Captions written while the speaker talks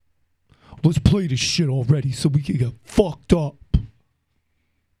let's play this shit already so we can get fucked up.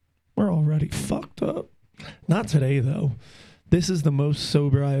 We're already fucked up. Not today, though. This is the most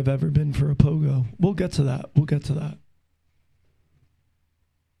sober I have ever been for a pogo. We'll get to that.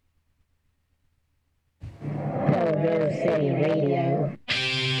 PoGo City Radio.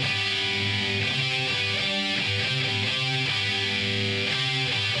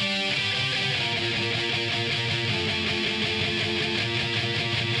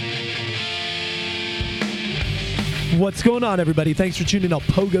 What's going on, everybody? Thanks for tuning out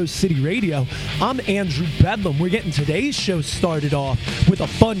PoGo City Radio. I'm Andrew Bedlam. We're getting today's show started off with a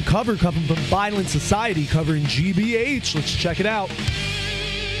fun cover coming from Violent Society covering GBH. Let's check it out.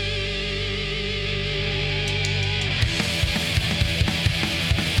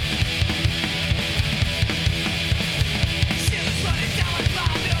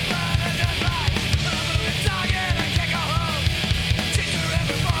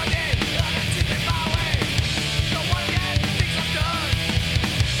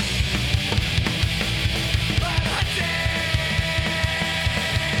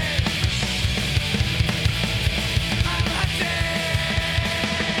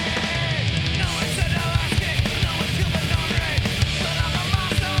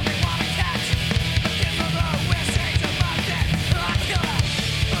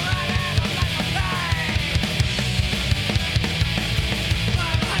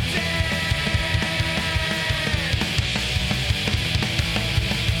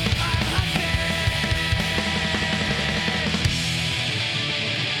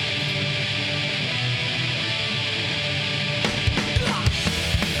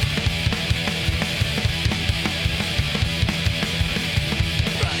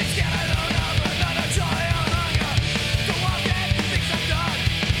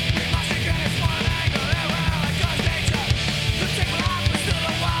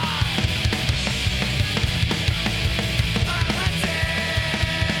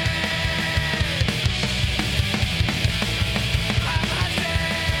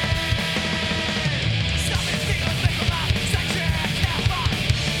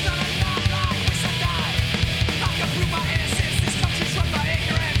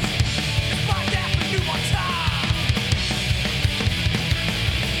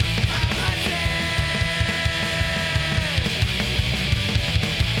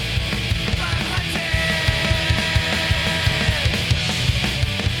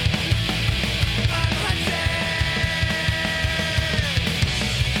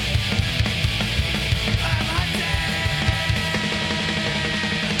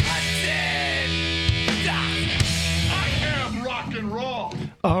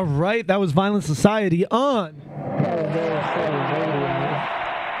 All right, that was Violent Society on PoGo City Radio.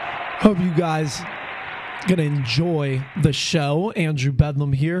 Hope you guys gonna enjoy the show. Andrew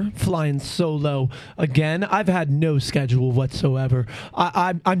Bedlam here, flying solo again. I've had no schedule whatsoever.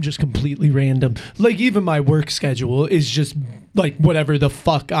 I'm just completely random. Like, even my work schedule is just like whatever the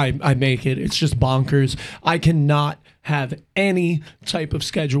fuck I make it. It's just bonkers. I cannot have any type of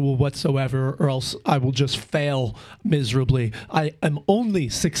schedule whatsoever, or else I will just fail miserably. I am only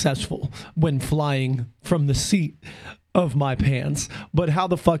successful when flying from the seat of my pants. But how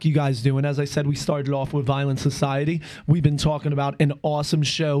the fuck you guys doing? As I said, we started off with Violent Society. We've been talking about an awesome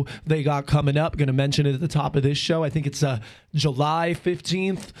show they got coming up. Going to mention it at the top of this show. I think it's July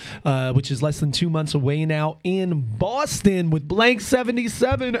 15th, which is less than 2 months away now, in Boston with Blank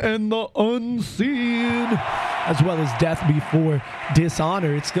 77 and the Unseen, as well as Death Before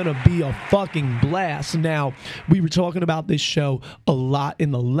Dishonor. It's going to be a fucking blast. Now, we were talking about this show a lot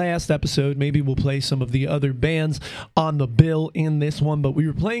in the last episode. Maybe we'll play some of the other bands on the bill in this one, but we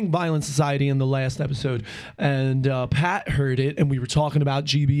were playing Violent Society in the last episode, and Pat heard it, and we were talking about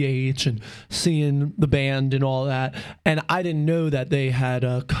GBH and seeing the band and all that, and I didn't know that they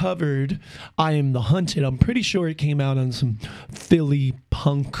had covered I Am the Hunted. I'm pretty sure it came out on some Philly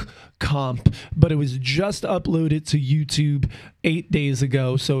punk comp, but it was just uploaded to YouTube 8 days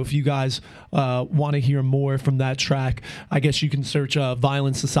ago. So if you guys want to hear more from that track, I guess you can search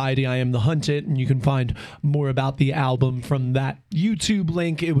Violent Society, I Am the Hunted, and you can find more about the album from that YouTube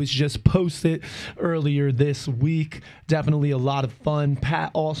link. It was just posted earlier this week. Definitely a lot of fun. Pat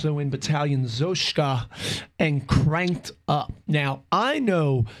also in Battalion Zoshka and Cranked Up. Now, I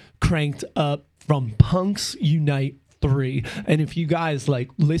know Cranked Up from Punx Unite 3, and if you guys like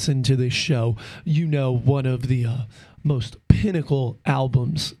listen to this show, you know one of the most pinnacle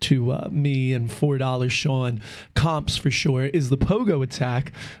albums to me and $4 Sean comps for sure is the Pogo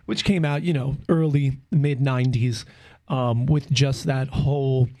Attack, which came out, early mid 90s, with just that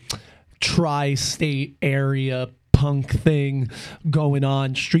whole tri-state area punk thing going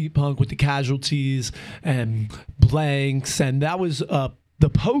on, street punk with the Casualties and Blanks, and that was the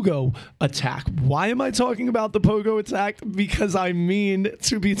Pogo Attack. Why am I talking about the Pogo Attack? Because I mean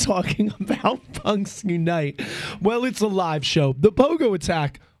to be talking about Punks Unite. Well, it's a live show. The Pogo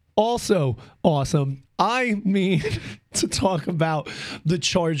Attack, also awesome. I mean to talk about the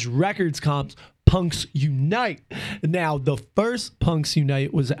Charged Records comps, Punks Unite. Now, the first Punks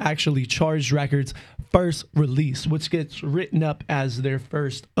Unite was actually Charged Records' first release, which gets written up as their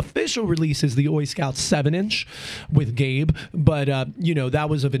first official release is the Oi Scout 7-inch with Gabe, but that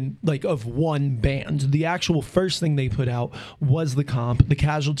was of one band. The actual first thing they put out was the comp. The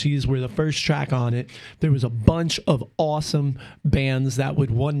Casualties were the first track on it. There was a bunch of awesome bands that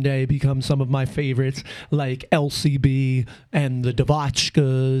would one day become some of my favorites, like LCB and the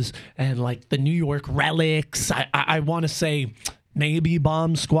Devotchkas and like the New York Relics. I want to say maybe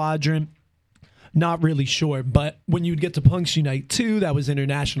Bomb Squadron. Not really sure, but when you'd get to Punks Unite 2, that was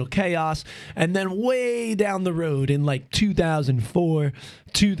International Chaos, and then way down the road in like 2004,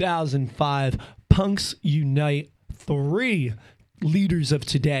 2005, Punks Unite 3, Leaders of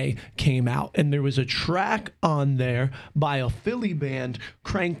Today, came out, and there was a track on there by a Philly band,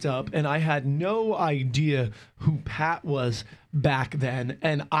 Cranked Up, and I had no idea who Pat was back then,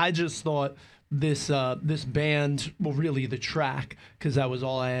 and I just thought this band, well, really the track, because that was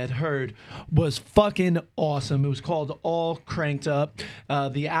all I had heard, was fucking awesome. It was called All Cranked Up.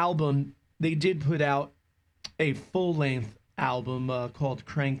 The album, they did put out a full-length album called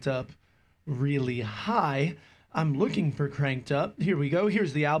Cranked Up Really High. I'm looking for Cranked Up. Here we go.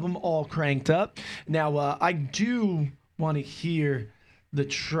 Here's the album, All Cranked Up. Now, I do want to hear the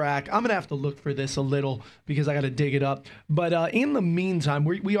track. I'm going to have to look for this a little because I got to dig it up. But in the meantime,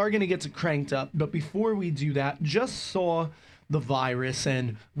 we are going to get to Cranked Up. But before we do that, just saw The Virus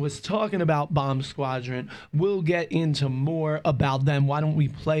and was talking about Bomb Squadron. We'll get into more about them. Why don't we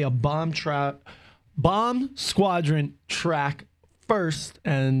play a Bomb Squadron track first,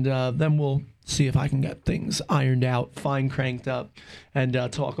 and then we'll see if I can get things ironed out, find Cranked Up, and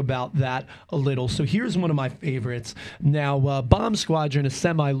talk about that a little. So here's one of my favorites. Now, Bomb Squadron, a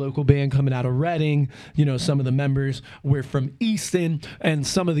semi-local band coming out of Reading. You know, some of the members were from Easton, and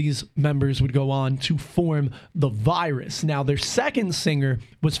some of these members would go on to form The Virus. Now, their second singer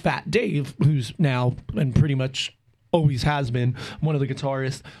was Fat Dave, who's now, and pretty much always has been, one of the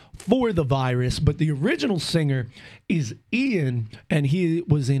guitarists for The Virus, but the original singer is Ian, and he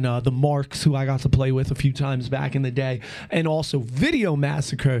was in the Marks, who I got to play with a few times back in the day, and also Video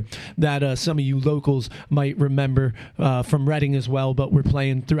Massacre, that some of you locals might remember from Reading as well, but we're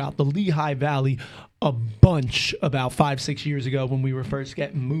playing throughout the Lehigh Valley a bunch about 5-6 years ago when we were first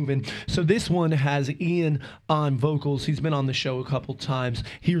getting moving. So this one has Ian on vocals. He's been on the show a couple times.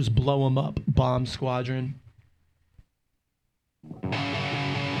 Here's Blow 'Em Up, Bomb Squadron.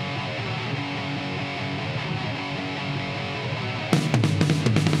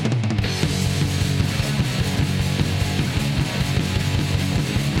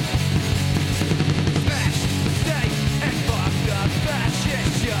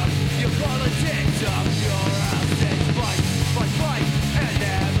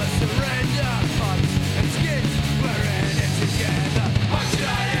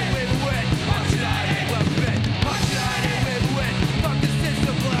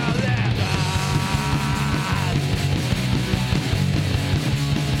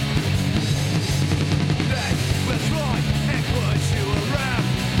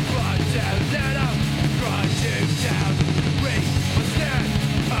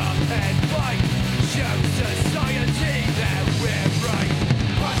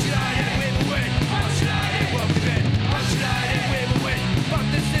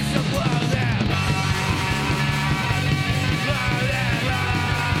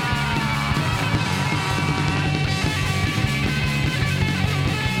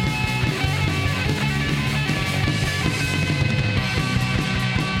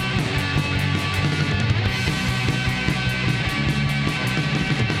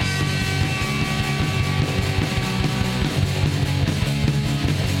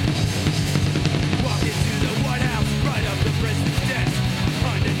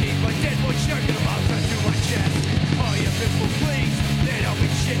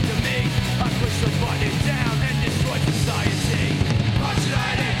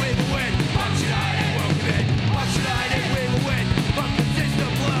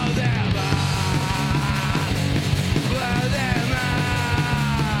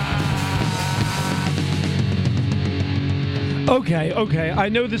 Okay. I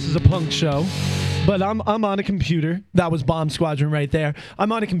know this is a punk show, But I'm on a computer. That was Bomb Squadron right there.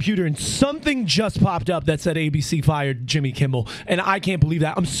 I'm on a computer and something just popped up that said ABC fired Jimmy Kimmel. And I can't believe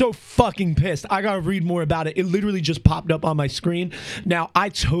that. I'm so fucking pissed. I gotta read more about it. It literally just popped up on my screen. Now, I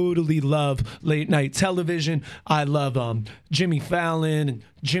totally love late night television. I love Jimmy Fallon and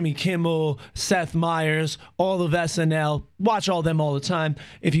Jimmy Kimmel, Seth Meyers, all of SNL. Watch all them all the time.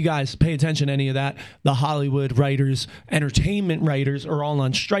 If you guys pay attention to any of that, the Hollywood writers, entertainment writers are all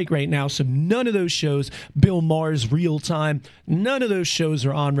on strike right now. So none of those shows, Bill Maher's Real Time, none of those shows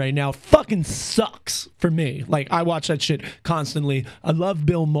are on right now. Fucking sucks for me. Like, I watch that shit constantly. I love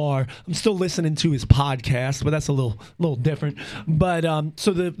Bill Maher. I'm still listening to his podcast, but that's a little different. But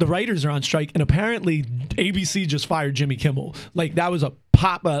so the writers are on strike, and apparently ABC just fired Jimmy Kimmel. Like, that was a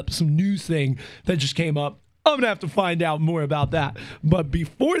pop-up, some news thing that just came up. I'm going to have to find out more about that. But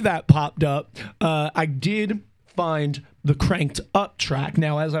before that popped up, I did find the Cranked Up track.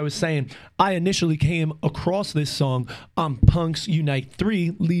 Now, as I was saying, I initially came across this song on Punx Unite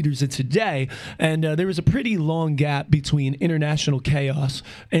 3, Leaders of Today, and there was a pretty long gap between International Chaos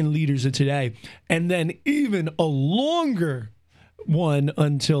and Leaders of Today, and then even a longer one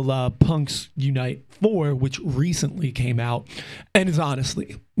until Punx Unite 4, which recently came out and is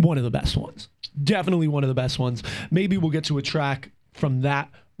honestly one of the best ones. Definitely one of the best ones. Maybe we'll get to a track from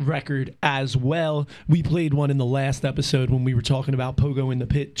that record as well. We played one in the last episode when we were talking about Pogo in the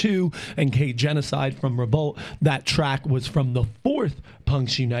Pit 2 and K Genocide from Revolt. That track was from the 4th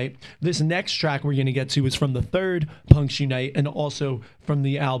Punx Unite. This next track we're going to get to is from the 3rd Punx Unite and also from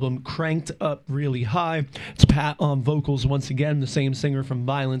the album Cranked Up Really High. It's Pat on vocals once again, the same singer from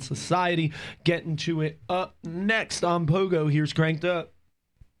Violent Society. Getting to it up next on Pogo. Here's Cranked Up.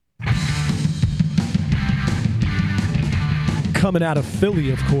 Coming out of Philly,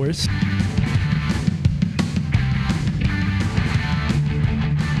 of course.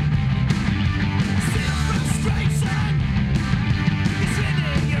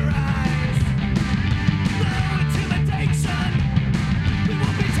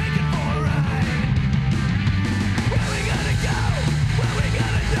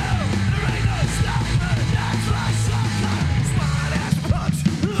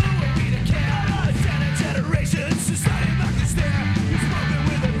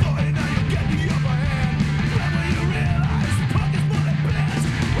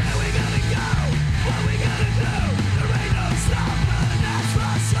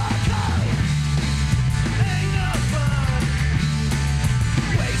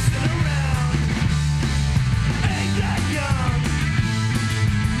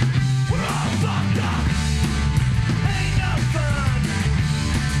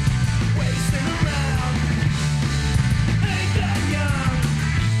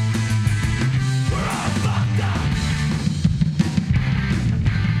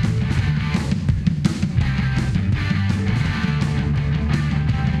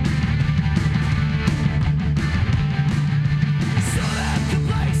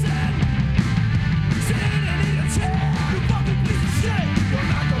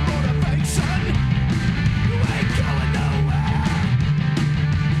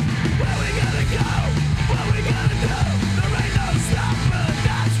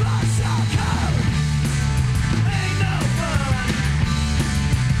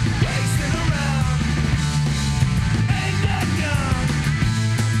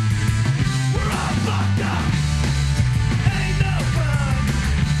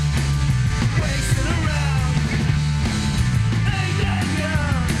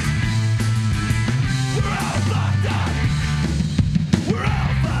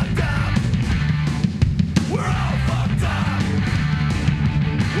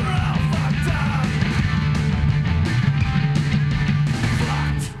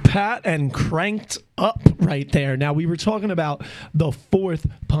 Pat and Cranked Up right there. Now, we were talking about the 4th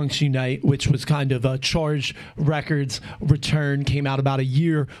Punx Unite, which was kind of a Charge Records return, came out about a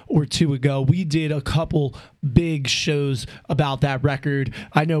year or two ago. We did a couple big shows about that record.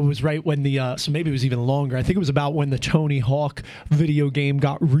 I know it was right when so maybe it was even longer. I think it was about when the Tony Hawk video game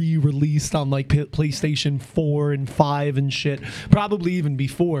got re-released on like PlayStation 4 and 5 and shit. Probably even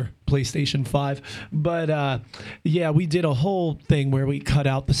before PlayStation 5. But yeah, we did a whole thing where we cut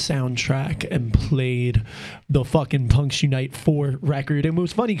out the soundtrack and played the fucking Punx Unite 4 record. And it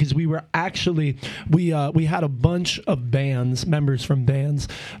was funny because we were actually, we had a bunch of bands, members from bands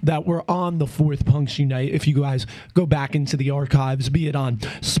that were on the 4th Punx Unite. If you guys go back into the archives, be it on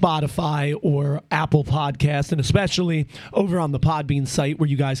Spotify or Apple Podcast, and especially over on the Podbean site where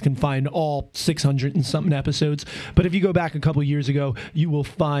you guys can find all 600 and something episodes. But if you go back a couple years ago, you will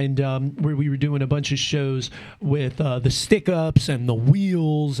find where we were doing a bunch of shows with the Stick Ups and the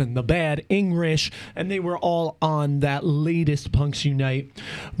Wheels and the Bad English bunch, and they were all on that latest Punx Unite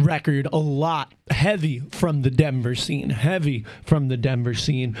record. A lot heavy from the Denver scene,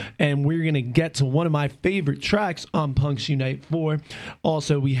 and we're gonna get to one of my favorite tracks on Punx Unite 4.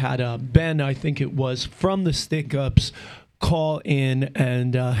 Also, we had Ben, I think it was, from the Stick Ups, call in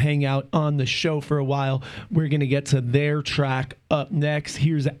and hang out on the show for a while. We're going to get to their track up next.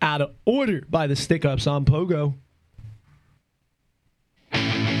 Here's Out of Order by the Stick Ups on PoGo.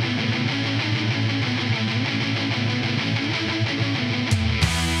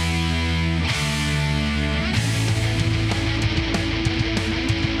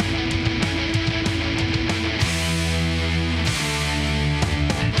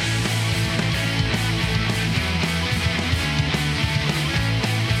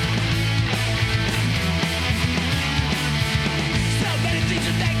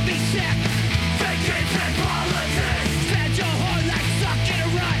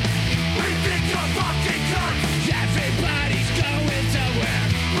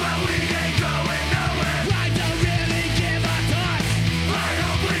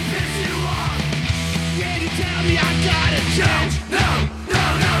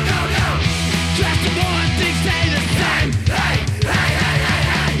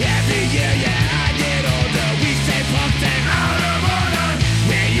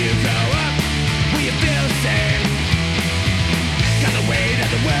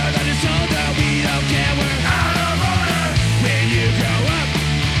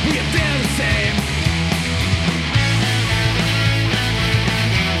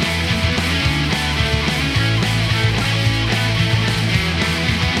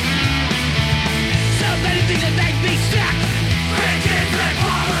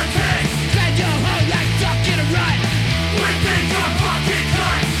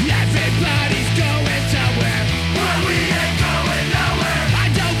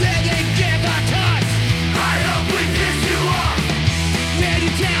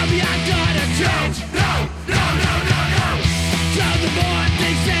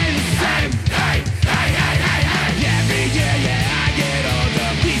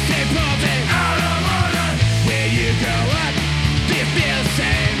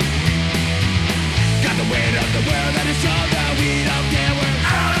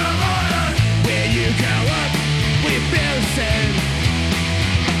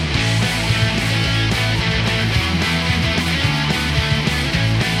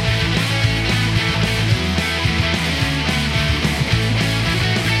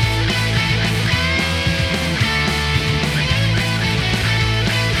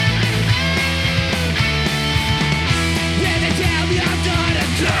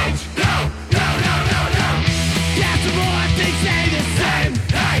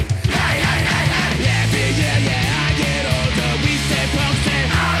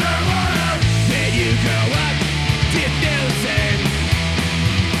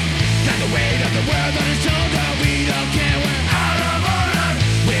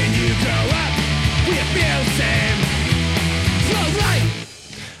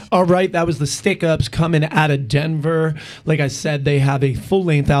 All right, that was the Stick Ups coming out of Denver. Like I said, they have a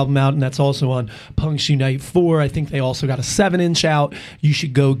full-length album out, and that's also on Punx Unite 4. I think they also got a 7-inch out. You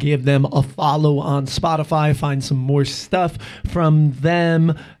should go give them a follow on Spotify, find some more stuff from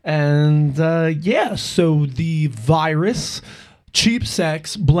them. And yeah, so the Virus, Cheap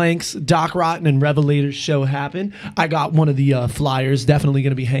Sex, Blanks, Doc Rotten, and Revelators show happened. I got one of the flyers. Definitely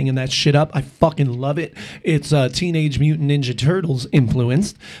going to be hanging that shit up. I fucking love it. It's Teenage Mutant Ninja Turtles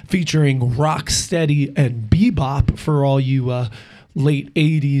influenced, featuring Rocksteady and Bebop for all you late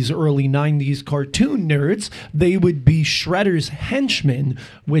 80s, early 90s cartoon nerds. They would be Shredder's henchmen,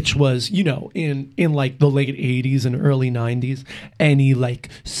 which was, you know, in like the late 80s and early 90s, any like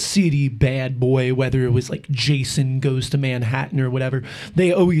city bad boy, whether it was like Jason Goes to Manhattan or whatever,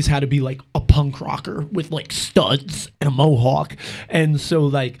 they always had to be like a punk rocker with like studs and a mohawk. And so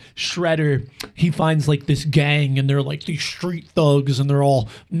like Shredder, he finds like this gang and they're like these street thugs and they're all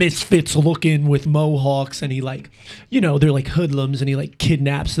misfits looking with mohawks, and he like, you know, they're like hoodlums, and he like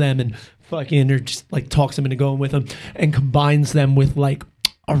kidnaps them and fucking, or just like talks them into going with him, and combines them with like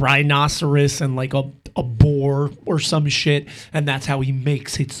a rhinoceros and like a boar or some shit, and that's how he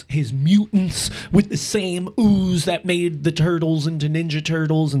makes his mutants with the same ooze that made the Turtles into Ninja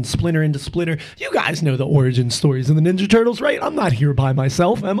Turtles and Splinter into Splinter. You guys know the origin stories of the Ninja Turtles, right? I'm not here by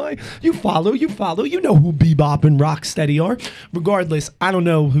myself, am I? You follow. You know who Bebop and Rocksteady are. Regardless, I don't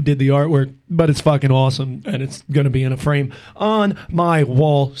know who did the artwork. but it's fucking awesome, and it's going to be in a frame on my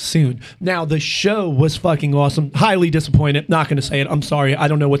wall soon. Now, the show was fucking awesome. Highly disappointed. Not going to say it. I'm sorry. I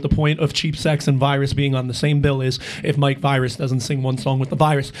don't know what the point of Cheap Sex and Virus being on the same bill is if Mike Virus doesn't sing one song with the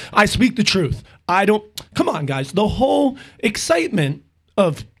Virus. I speak the truth. I don't... Come on, guys. The whole excitement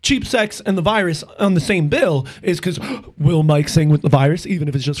of Cheap Sex and the Virus on the same bill is because will Mike sing with the Virus, even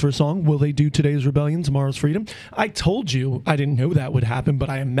if it's just for a song? Will they do Today's Rebellion, Tomorrow's Freedom? I told you I didn't know that would happen, but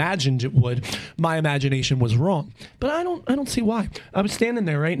I imagined it would. My imagination was wrong, but I don't see why. I was standing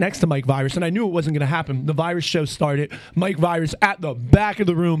there right next to Mike Virus, and I knew it wasn't going to happen. The Virus show started. Mike Virus at the back of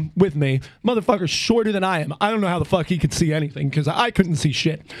the room with me. Motherfucker shorter than I am. I don't know how the fuck he could see anything because I couldn't see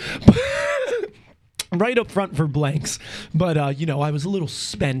shit. Right up front for blanks, but I was a little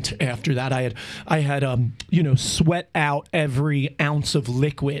spent after that. I had sweat out every ounce of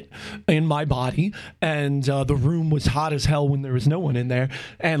liquid in my body, and the room was hot as hell when there was no one in there.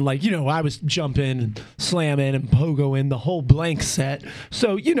 And I was jumping and slamming and pogoing the whole blank set.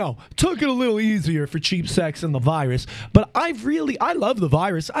 So took it a little easier for Cheap Sex and the Virus. But I love the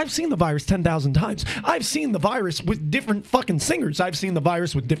Virus. I've seen the Virus 10,000 times. I've seen the Virus with different fucking singers. I've seen the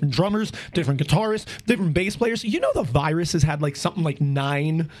Virus with different drummers, different guitarists, different bass players. The Virus has had something like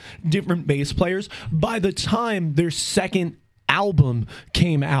 9 different bass players. By the time their second album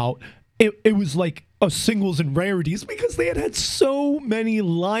came out, it was like a singles and rarities because they had so many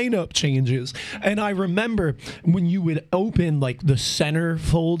lineup changes. And I remember when you would open the center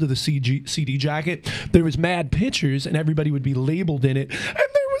fold of the CD jacket, there was mad pictures and everybody would be labeled in it. And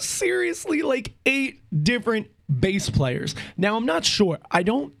there was seriously 8 different bass players. Now, I'm not sure. I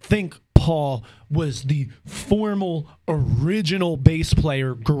don't think Paul was the formal original bass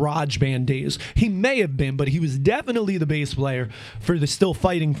player garage band days. He may have been, but he was definitely the bass player for the Still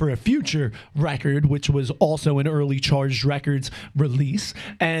Fighting for a Future record, which was also an early Charged Records release.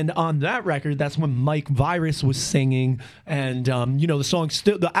 And on that record, that's when Mike Virus was singing. And,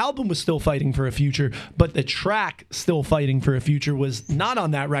 the album was Still Fighting for a Future, but the track Still Fighting for a Future was not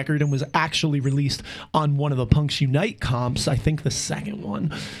on that record and was actually released on one of the Punx Unite comps, I think the second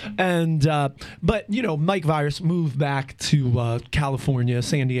one. And, but Mike Virus moved back to California,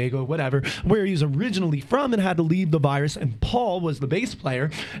 San Diego, whatever, where he's originally from, and had to leave the Virus. And Paul was the bass player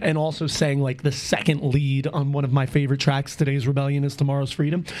and also sang the second lead on one of my favorite tracks, Today's Rebellion is Tomorrow's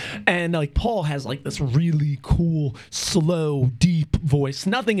Freedom. And Paul has this really cool, slow, deep voice,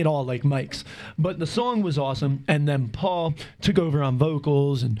 nothing at all like Mike's, but the song was awesome. And then Paul took over on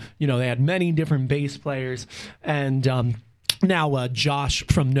vocals, and they had many different bass players. And now Josh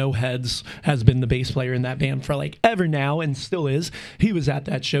from No Heads has been the bass player in that band for ever now, and still is. He was at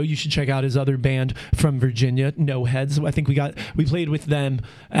that show. You should check out his other band from Virginia, No Heads. I think we played with them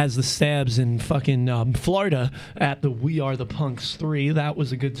as the Stabs in fucking Florida at the We Are the Punks 3. That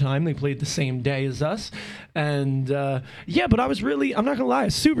was a good time. They played the same day as us. And but I was really, I'm not gonna lie,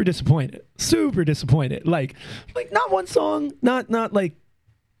 super disappointed. Not one song, not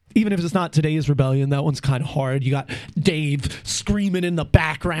even if it's not Today's Rebellion, that one's kind of hard. You got Dave screaming in the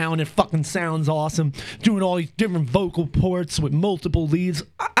background. It fucking sounds awesome. Doing all these different vocal ports with multiple leads.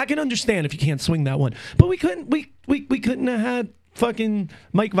 I can understand if you can't swing that one. But we couldn't have had fucking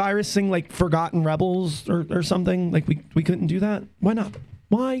Mike Virus sing Forgotten Rebels or something. We couldn't do that. Why not?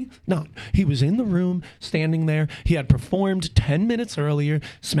 Why not? He was in the room, standing there. He had performed 10 minutes earlier,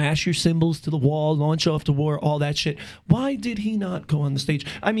 smash your cymbals to the wall, launch off to war, all that shit. Why did he not go on the stage?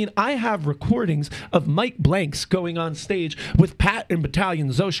 I mean, I have recordings of Mike Blanks going on stage with Pat and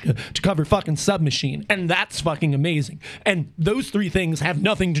Battalion Zoshka to cover fucking Submachine, and that's fucking amazing. And those 3 things have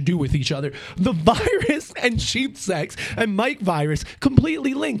nothing to do with each other. The Virus and Cheap Sex and Mike Virus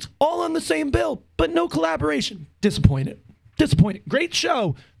completely linked, all on the same bill, but no collaboration. Disappointed. Great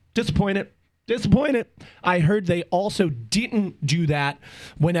show. Disappointed. I heard they also didn't do that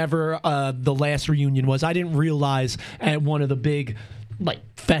whenever the last reunion was. I didn't realize at one of the big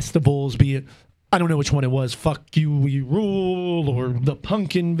festivals, be it, I don't know which one it was, Fuck You, We Rule, or the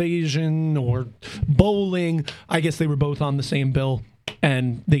Punk Invasion, or Bowling. I guess they were both on the same bill,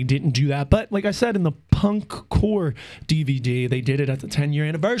 and they didn't do that. But like I said, in the Punk Core DVD, they did it at the 10-year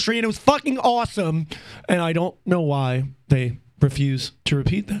anniversary, and it was fucking awesome. And I don't know why they refuse to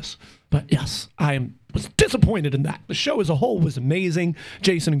repeat this. But yes, was disappointed in that. The show as a whole was amazing.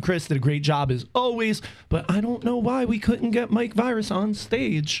 Jason and Chris did a great job as always, but I don't know why we couldn't get Mike Virus on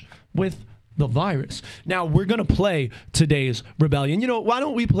stage with the Virus. Now, we're going to play Today's Rebellion. Why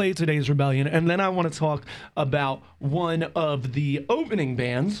don't we play Today's Rebellion? And then I want to talk about one of the opening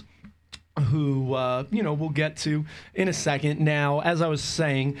bands who, we'll get to in a second. Now, as I was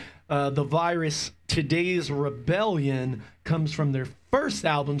saying, the Virus Today's Rebellion comes from their first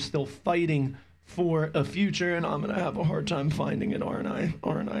album, still fighting for a future, and I'm gonna have a hard time finding it, aren't I?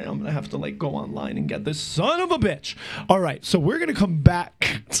 I'm gonna have to like go online and get this son of a bitch. All right, so we're gonna come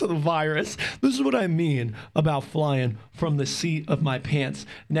back to the virus. This is what I mean about flying from the seat of my pants.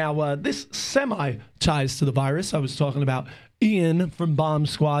 Now, this semi ties to the virus. I was talking about Ian from Bomb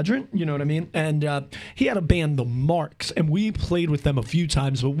Squadron, you know what I mean? And he had a band, The Marks, and we played with them a few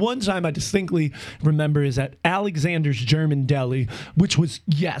times. But one time I distinctly remember is at Alexander's German Deli, which was,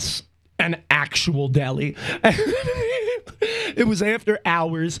 yes, an actual deli. It was after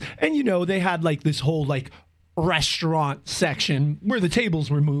hours, and you know, they had like this whole like restaurant section where the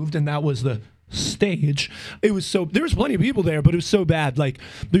tables were moved, and that was the stage. It was so, there was plenty of people there, but it was so bad. Like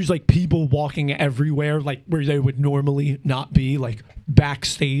there's like people walking everywhere, like where they would normally not be, like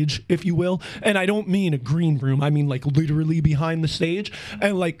backstage, if you will. And I don't mean a green room, I mean like literally behind the stage.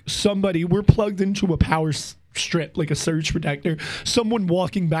 And like we're plugged into a power strip, like a surge protector. Someone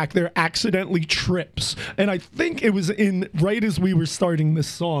walking back there accidentally trips, and I think it was in right as we were starting this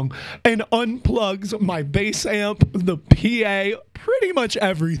song, and unplugs my bass amp, the PA, pretty much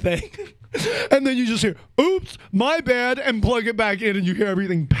everything. And then you just hear, oops, my bad, and plug it back in, and you hear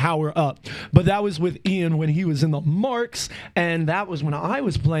everything power up. But that was with Ian when he was in the Marks, and that was when I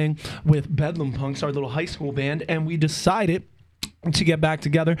was playing with Bedlam Punx, our little high school band, and we decided to get back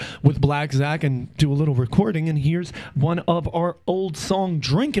together with Black Zach and do a little recording. And here's one of our old song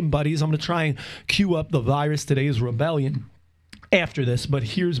drinking buddies. I'm going to try and cue up the virus, Today's Rebellion, after this, but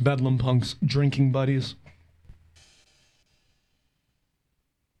here's Bedlam Punx drinking buddies.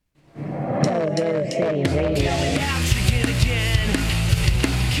 PoGo City Radio.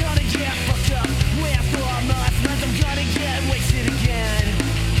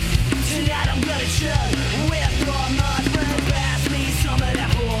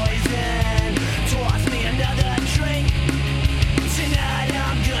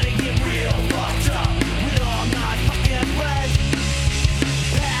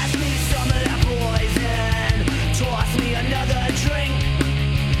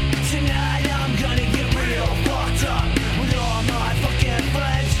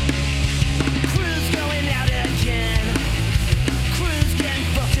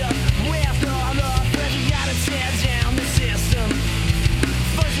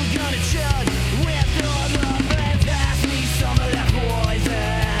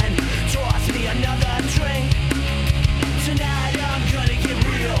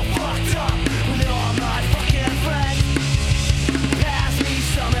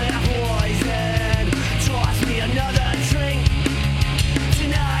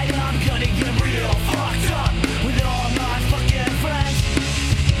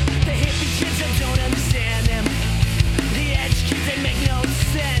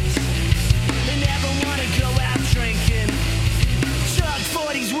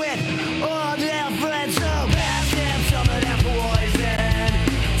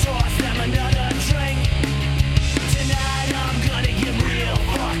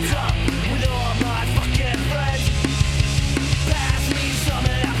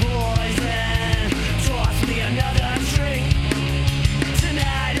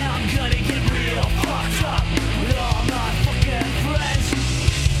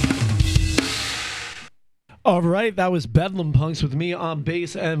 All right, that was Bedlam Punx with me on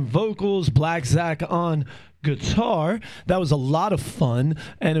bass and vocals, Black Zach on guitar. That was a lot of fun,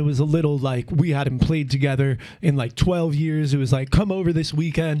 and it was a little like we hadn't played together in like 12 years. It was like, come over this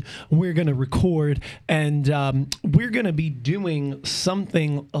weekend, we're going to record, and we're going to be doing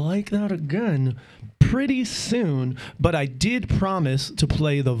something like that again pretty soon. But I did promise to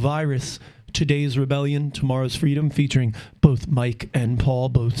play the virus, Today's Rebellion, Tomorrow's Freedom, featuring both Mike and Paul,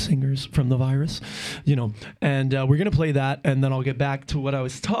 both singers from The Virus, you know, and we're going to play that, and then I'll get back to what I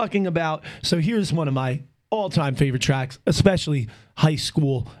was talking about. So here's one of my all-time favorite tracks, especially high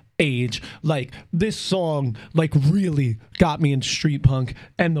school age. Like, this song, like, really got me into street punk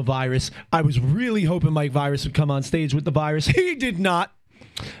and The Virus. I was really hoping Mike Virus would come on stage with The Virus. He did not.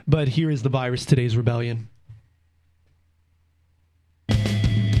 But here is The Virus, Today's Rebellion.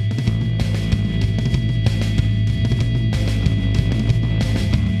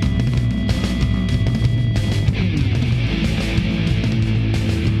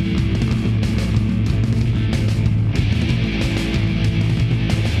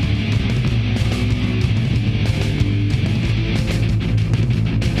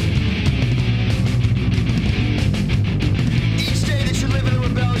 Each day that you live in a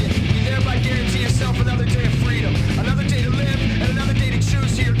rebellion, you thereby guarantee yourself another day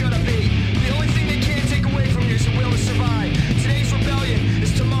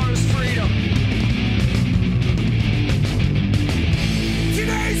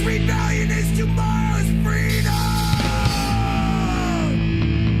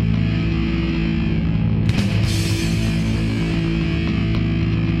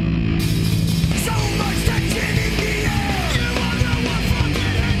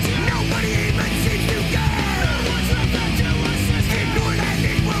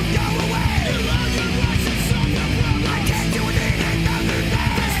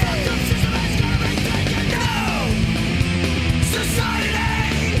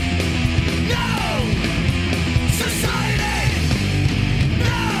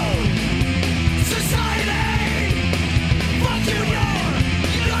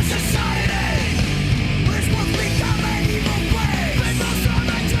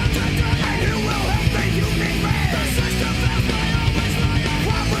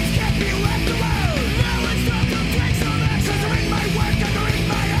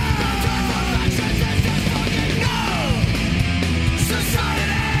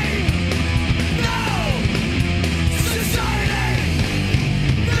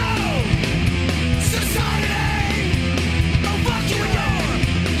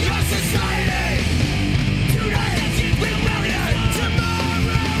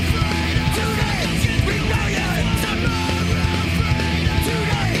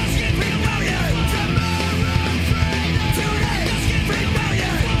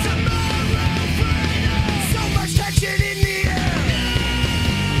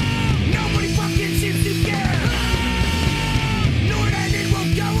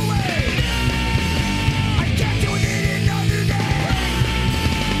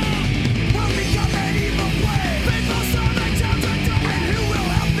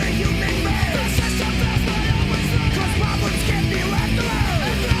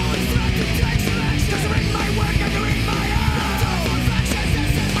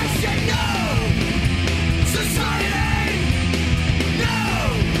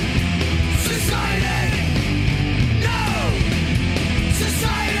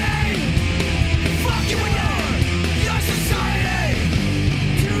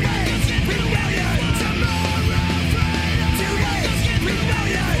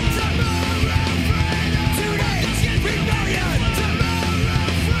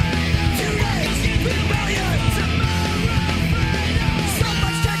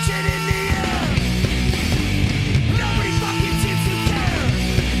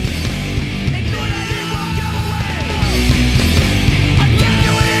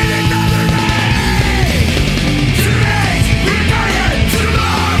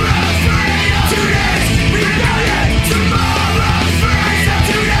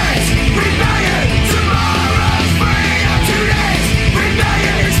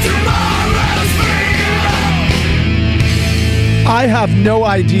I have no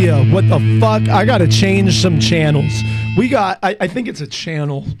idea what the fuck. I gotta change some channels. We got, I think it's a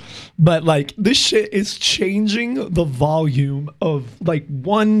channel, but like this shit is changing the volume of like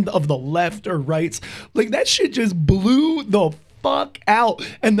one of the left or rights. Like that shit just blew the fuck out.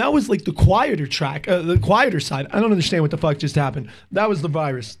 And that was like the quieter track, the quieter side. I don't understand what the fuck just happened. That was the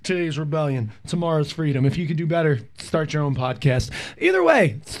virus. Today's rebellion. Tomorrow's freedom. If you could do better, start your own podcast. Either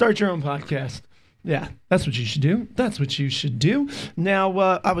way, start your own podcast. Yeah, that's what you should do. That's what you should do. Now,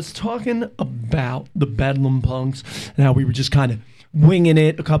 I was talking about the Bedlam Punx. Now, we were just kind of winging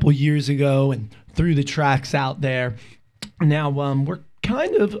it a couple years ago and threw the tracks out there. Now, we're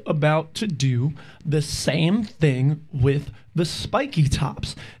kind of about to do the same thing with the Spikey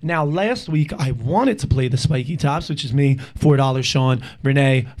Tops. Now, last week, I wanted to play the Spikey Tops, which is me, $4 Sean,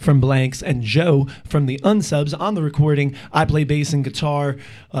 Renee from Blanks, and Joe from the Unsubs. On the recording, I play bass and guitar,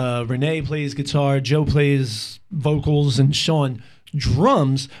 Renee plays guitar, Joe plays vocals, and Sean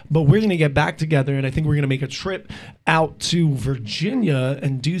drums. But we're going to get back together, and I think we're going to make a trip out to Virginia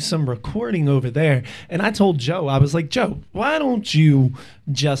and do some recording over there. And I told Joe, I was like, Joe, why don't you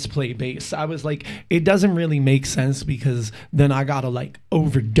just play bass? I was like, it doesn't really make sense because then I gotta like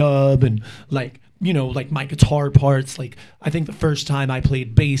overdub and like, you know, like my guitar parts. Like I think the first time I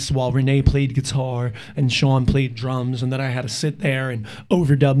played bass while Renee played guitar and Sean played drums, and then I had to sit there and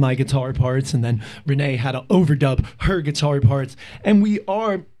overdub my guitar parts, and then Renee had to overdub her guitar parts. And we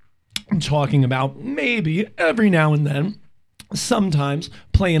are talking about maybe every now and then, sometimes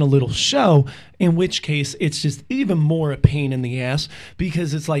playing a little show, in which case it's just even more a pain in the ass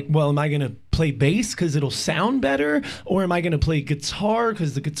because it's like, well, am I going to play bass because it'll sound better? Or am I going to play guitar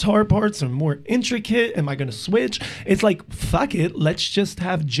because the guitar parts are more intricate? Am I going to switch? It's like, fuck it. Let's just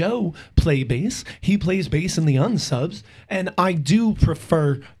have Joe play bass. He plays bass in the Unsubs. And I do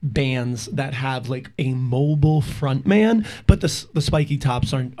prefer bands that have like a mobile frontman, but the Spikey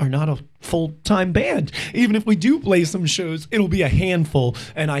Tops are not a full-time band. Even if we do play some shows, it'll be a handful,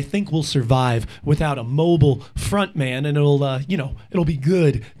 and I think we'll survive without a mobile frontman, and it'll be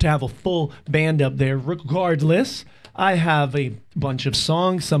good to have a full band up there. Regardless, I have a bunch of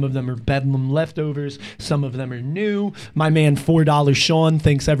songs. Some of them are Bedlam leftovers. Some of them are new. My man $4 Sean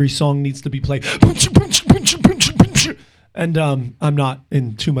thinks every song needs to be played. And I'm not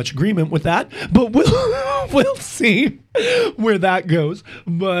in too much agreement with that, but we'll see where that goes.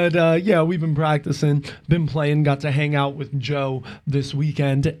 But yeah, we've been practicing, been playing, got to hang out with Joe this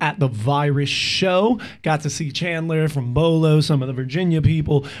weekend at the Virus show. Got to see Chandler from Bolo, some of the Virginia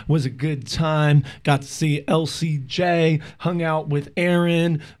people. Was a good time. Got to see LCJ, hung out with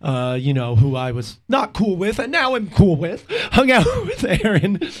Aaron, who I was not cool with, and now I'm cool with. Hung out with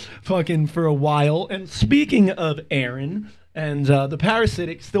Aaron fucking for a while. And speaking of Aaron, and the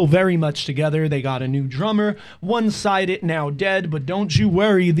Parasitic still very much together. They got a new drummer, One Sided, now dead, but don't you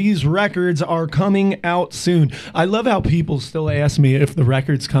worry, these records are coming out soon. I love how people still ask me if the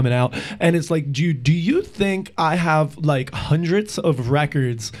record's coming out, and it's like, do you think I have like hundreds of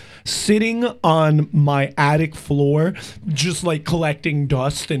records sitting on my attic floor just like collecting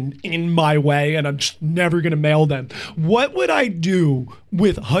dust and in my way, and I'm just never gonna mail them? What would I do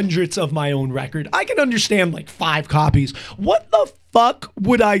with hundreds of my own record? I can understand like 5 copies. What the fuck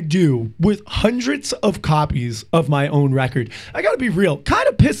would I do with hundreds of copies of my own record? I gotta be real. Kind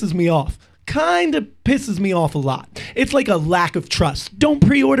of pisses me off. Kind of pisses me off a lot. It's like a lack of trust. Don't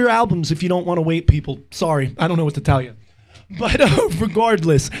pre-order albums if you don't want to wait, people. Sorry, I don't know what to tell you. But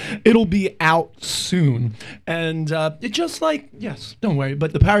regardless, it'll be out soon. And it just like, yes, don't worry.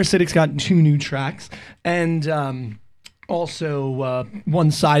 But the Parasitic's got 2 new tracks. And also,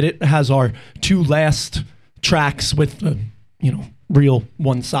 One Sided has our 2 last tracks with, real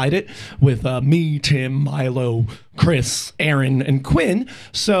One-Sided with me, Tim, Milo, Chris, Aaron, and Quinn.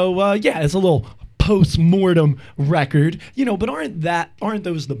 So, yeah, it's a little post-mortem record, but aren't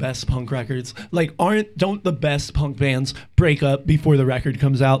those the best punk records? Like, don't the best punk bands break up before the record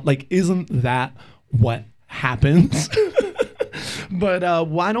comes out? Like, isn't that what happens? But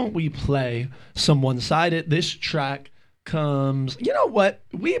why don't we play some One-Sided? This track comes, you know what?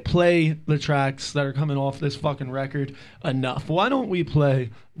 We play the tracks that are coming off this fucking record enough. Why don't we play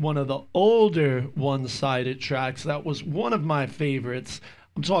one of the older One-Sided tracks that was one of my favorites?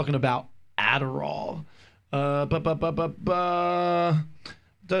 I'm talking about Adderall. All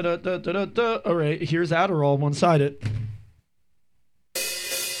right, here's Adderall, One-Sided.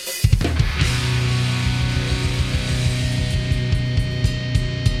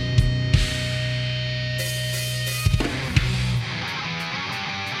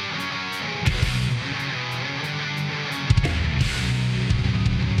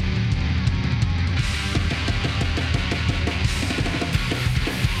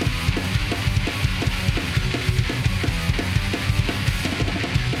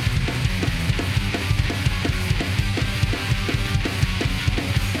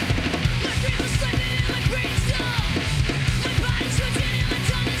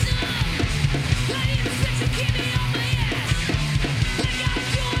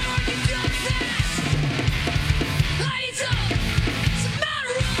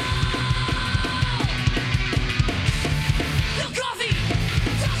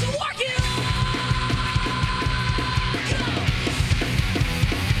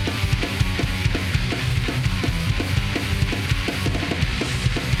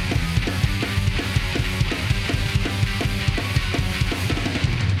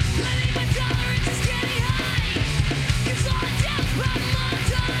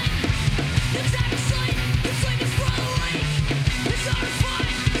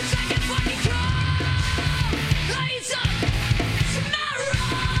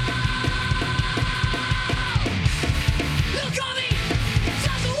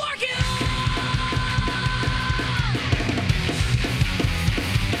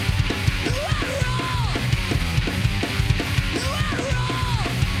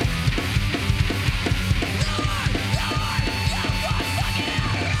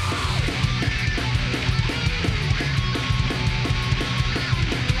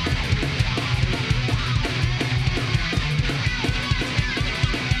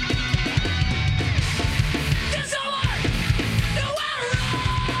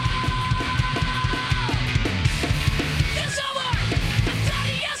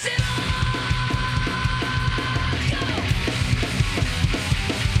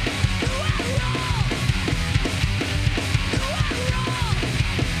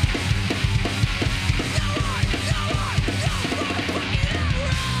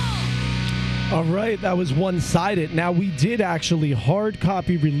 right, that was One-Sided. Now, we did actually hard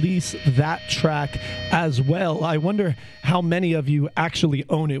copy release that track as well. I wonder how many of you actually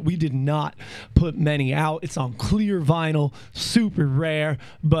own it. We did not put many out. It's on clear vinyl, super rare,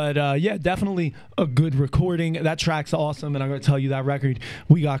 but yeah, definitely a good recording. That track's awesome, and I'm going to tell you that record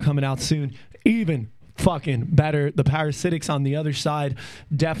we got coming out soon, even fucking better. The Parasitics on the other side,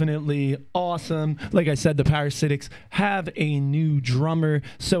 definitely awesome. Like I said, the Parasitics have a new drummer,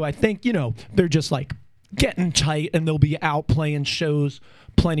 so I think, you know, they're just like getting tight, and they'll be out playing shows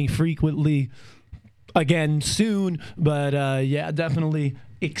plenty frequently again soon. But yeah, definitely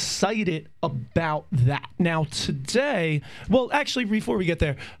excited about that. Now today, well, actually, before we get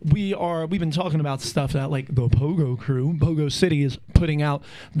there, we've been talking about stuff that like the PoGo crew, PoGo City, is putting out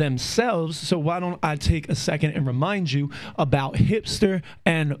themselves. So why don't I take a second and remind you about Hipster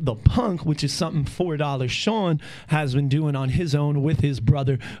and the Punk, which is something $4 Sean has been doing on his own with his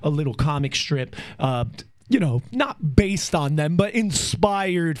brother, a little comic strip. You know, not based on them, but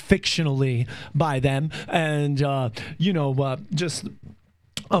inspired fictionally by them. And, you know, just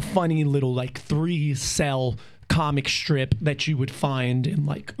a funny little like 3-cell comic strip that you would find in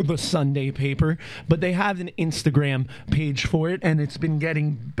like the Sunday paper. But they have an Instagram page for it, and it's been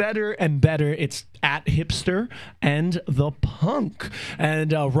getting better and better. It's at Hipster and the Punk.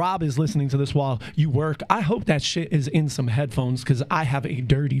 And Rob is listening to this while you work. I hope that shit is in some headphones, because I have a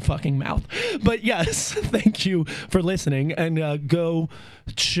dirty fucking mouth. But yes, thank you for listening, and go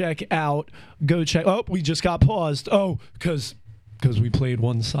check. Oh, we just got paused. Oh, because we played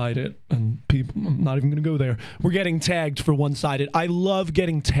One-Sided, and people, I'm not even going to go there. We're getting tagged for One-Sided. I love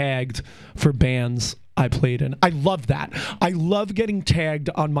getting tagged for bands I played in. I love that. I love getting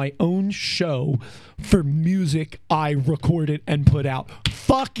tagged on my own show for music I recorded and put out.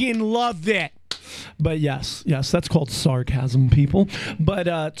 Fucking love it. But yes, that's called sarcasm, people.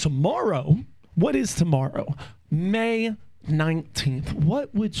 But tomorrow, what is tomorrow? May 19th.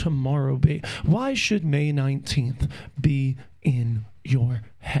 What would tomorrow be? Why should May 19th be in your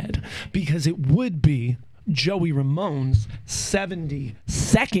head? Because it would be Joey Ramones'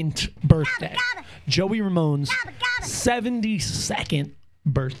 72nd birthday. Joey Ramones' 72nd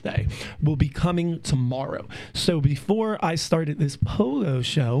birthday will be coming tomorrow. So before I started this polo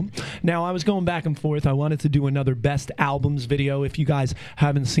show, now I was going back and forth. I wanted to do another best albums video. If you guys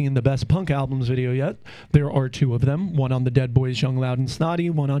haven't seen the best punk albums video yet, there are 2 of them. One on the Dead Boys, Young, Loud, and Snotty.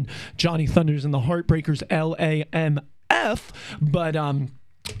 One on Johnny Thunders and the Heartbreakers, LAMF. But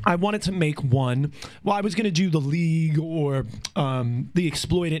I wanted to make one. Well, I was going to do the League or the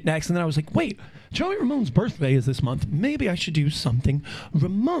Exploited next, and then I was like, wait, Joey Ramone's birthday is this month. Maybe I should do something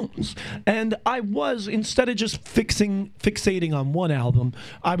Ramones. And I was, instead of just fixating on one album,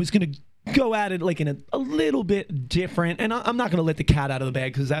 I was going to go at it like in a little bit different. And I'm not going to let the cat out of the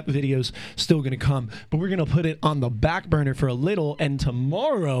bag, because that video's still going to come. But we're going to put it on the back burner for a little. And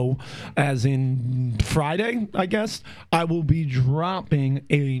tomorrow, as in Friday, I guess, I will be dropping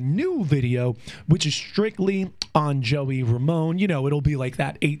a new video, which is strictly on Joey Ramone. You know, it'll be like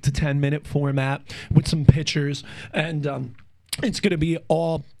that 8 to 10 minute format with some pictures. And it's going to be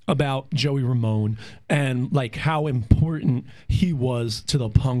all about Joey Ramone and like how important he was to the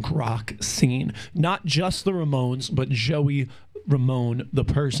punk rock scene. Not just the Ramones, but Joey Ramone, the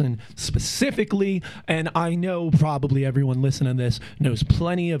person specifically. And I know probably everyone listening to this knows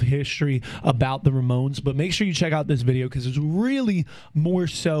plenty of history about the Ramones, but make sure you check out this video, because it's really more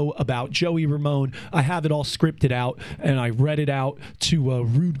so about Joey Ramone. I have it all scripted out, and I read it out to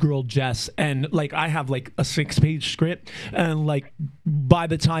Rude Girl Jess, and like I have like a 6-page script, and like by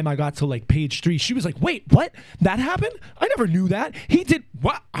the time I got to like page 3, she was like, wait, what? That happened? I never knew that. He did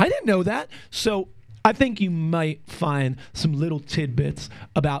what? I didn't know that. So I think you might find some little tidbits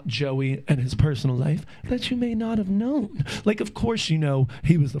about Joey and his personal life that you may not have known. Like, of course, you know,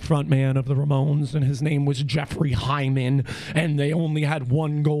 he was the front man of the Ramones, and his name was Jeffrey Hyman, and they only had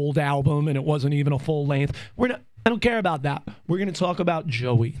 1 gold album, and it wasn't even a full length. I don't care about that. We're going to talk about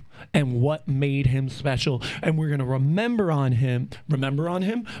Joey and what made him special, and we're going to remember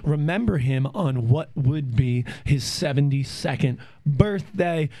him on what would be his 72nd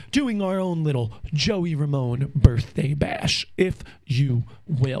birthday, doing our own little Joey Ramone birthday bash, if you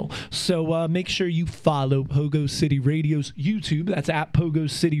will. So make sure you follow PoGo City Radio's YouTube. That's at PoGo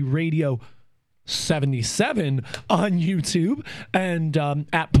City Radio 77 on YouTube, and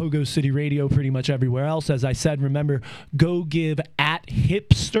at PoGo City Radio pretty much everywhere else. As I said, remember, go give at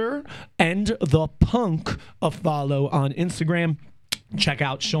Hipster and the Punk a follow on Instagram. check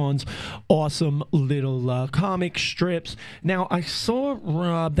out Sean's awesome little comic strips. Now, I saw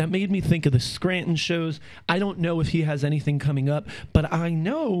Rob, that made me think of the Scranton shows. I don't know if he has anything coming up, but I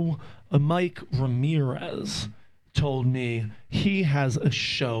know Mike Ramirez told me he has a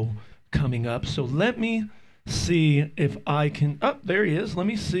show coming up. So let me see if I can. Oh, there he is. Let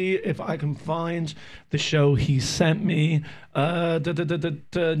me see if I can find the show he sent me. No,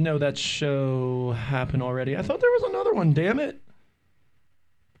 that show happened already. I thought there was another one, damn it.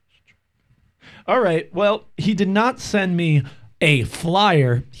 All right, well, he did not send me a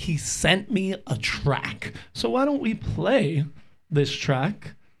flyer. He sent me a track. So why don't we play this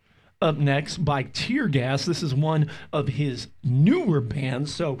track? Up next by Tear Gas. This is one of his newer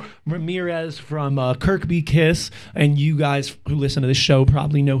bands. So Ramirez from Kirkby Kiss, and you guys who listen to this show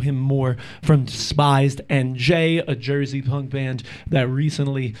probably know him more from Despised and Jay, a Jersey punk band that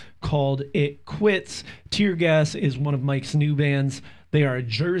recently called it quits. Tear Gas is one of Mike's new bands. They are a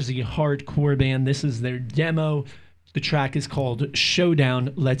Jersey hardcore band. This is their demo. The track is called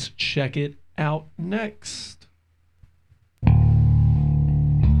Showdown. Let's check it out next.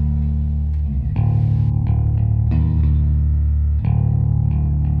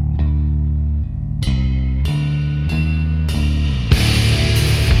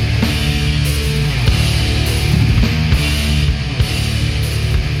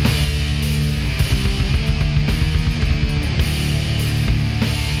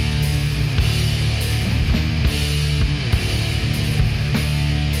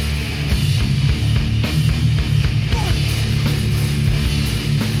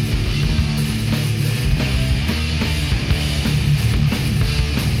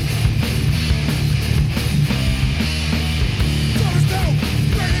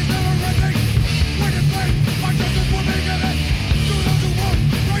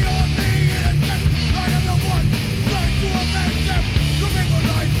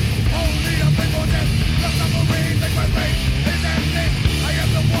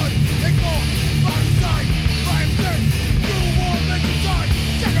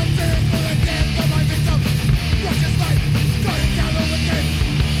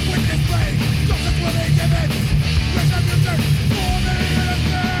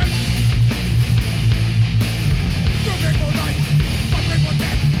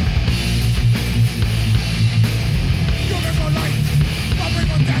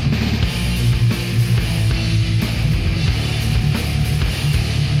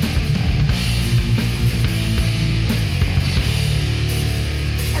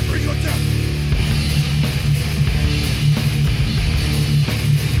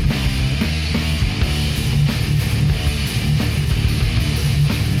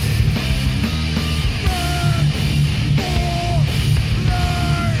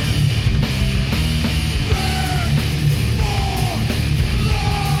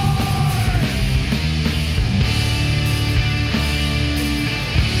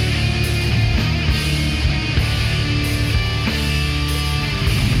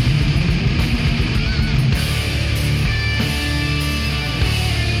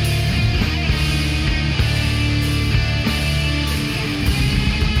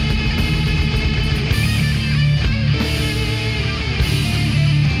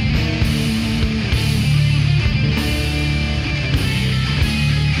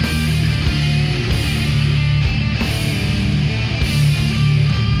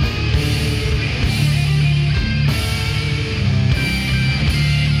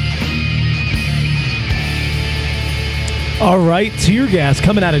 All right, Tear Gas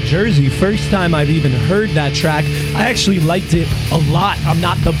coming out of Jersey. First time I've even heard that track. I actually liked it a lot. I'm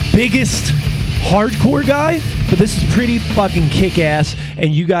not the biggest hardcore guy, but this is pretty fucking kick-ass,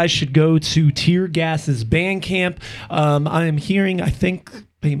 and you guys should go to Tear Gas's Bandcamp. I am hearing, I think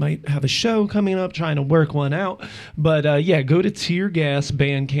they might have a show coming up, trying to work one out. But yeah, go to Tear Gas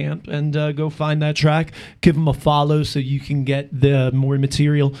Bandcamp and go find that track. Give them a follow so you can get the more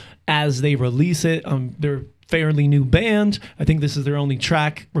material as they release it. They're fairly new band. I think this is their only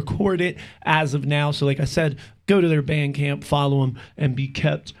track recorded as of now. So like I said, go to their Bandcamp, follow them, and be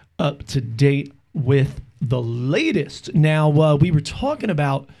kept up to date with the latest. Now, we were talking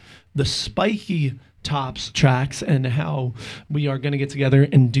about the Spikey Tops tracks and how we are going to get together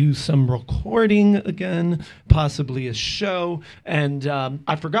and do some recording again, possibly a show. And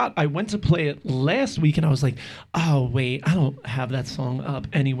I forgot, I went to play it last week and I was like, oh wait, I don't have that song up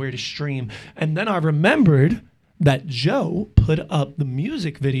anywhere to stream. And then I remembered that Joe put up the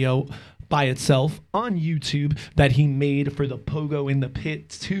music video by itself on YouTube that he made for the Pogo in the Pit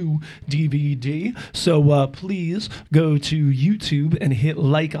 2 DVD. So please go to YouTube and hit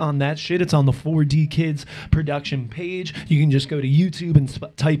like on that shit. It's on the 4D Kids production page. You can just go to YouTube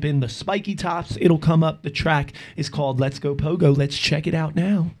and type in the Spikey Tops. It'll come up. The track is called Let's Go Pogo. Let's check it out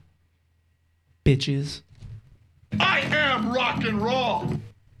now. Bitches. I am rock and roll.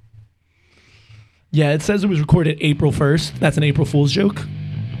 Yeah, it says it was recorded April 1st. That's an April Fool's joke.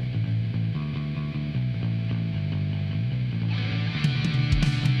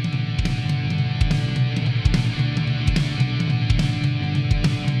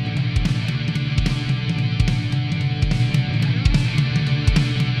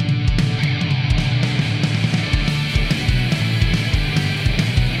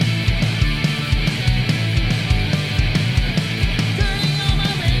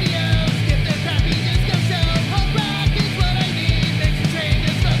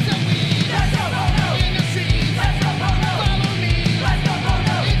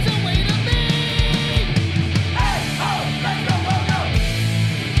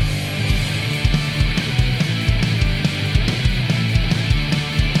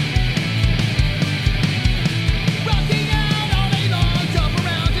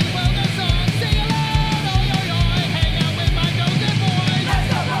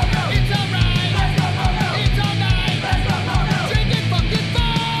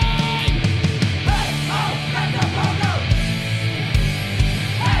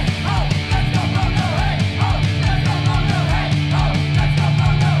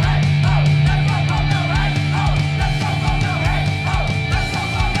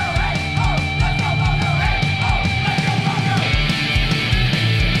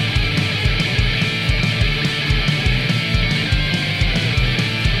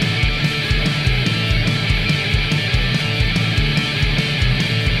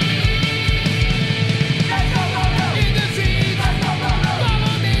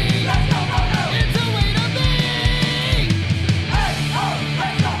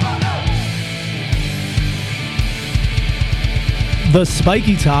 The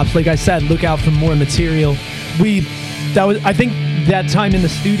Spikey Tops, like I said, look out for more material. I think that time in the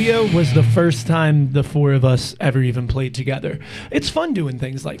studio was the first time the four of us ever even played together. It's fun doing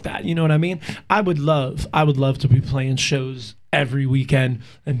things like that, you know what I mean? I would love to be playing shows every weekend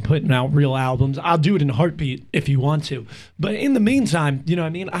and putting out real albums. I'll do it in a heartbeat if you want to. But in the meantime, you know what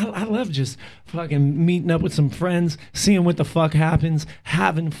I mean? I love just fucking meeting up with some friends, seeing what the fuck happens,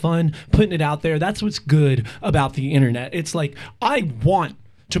 having fun, putting it out there. That's what's good about the internet. It's like, I want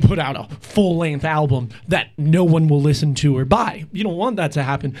to put out a full-length album that no one will listen to or buy. You don't want that to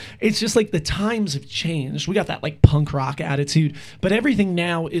happen. It's just like the times have changed. We got that like punk rock attitude, but everything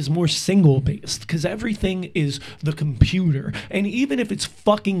now is more single-based because everything is the computer. And even if it's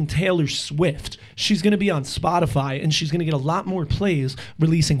fucking Taylor Swift, she's going to be on Spotify and she's going to get a lot more plays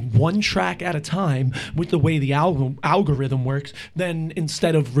releasing one track at a time with the way the algorithm works than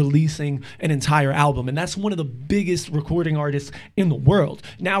instead of releasing an entire album. And that's one of the biggest recording artists in the world.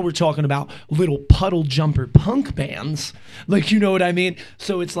 Now we're talking about little puddle jumper punk bands. Like, you know what I mean?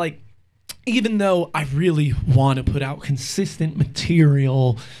 So it's like, even though I really want to put out consistent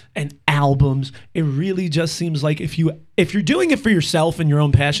material and albums, it really just seems like if you're doing it for yourself and your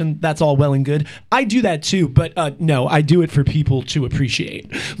own passion, that's all well and good. I do that too, but no, I do it for people to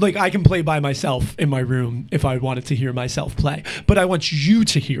appreciate. Like, I can play by myself in my room if I wanted to hear myself play, but I want you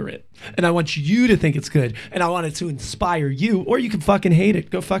to hear it, and I want you to think it's good, and I want it to inspire you, or you can fucking hate it.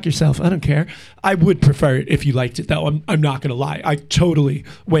 Go fuck yourself. I don't care. I would prefer it if you liked it, though. I'm not gonna lie. I totally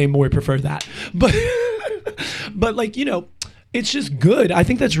way more prefer that. But like, you know, it's just good. I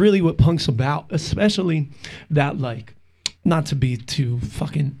think that's really what punk's about, especially that, like, not to be too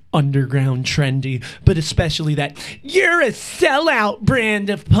fucking underground trendy, but especially that you're a sellout brand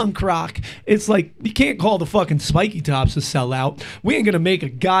of punk rock. It's like, you can't call the fucking Spikey Tops a sellout. We ain't gonna make a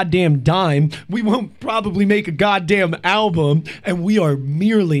goddamn dime. We won't probably make a goddamn album, and we are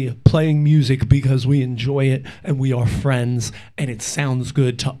merely playing music because we enjoy it and we are friends and it sounds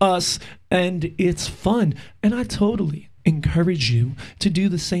good to us and it's fun. And I totally encourage you to do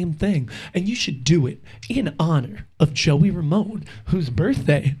the same thing, and you should do it in honor of Joey Ramone, whose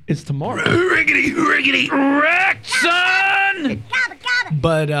birthday is tomorrow. Riggedy wreck, son!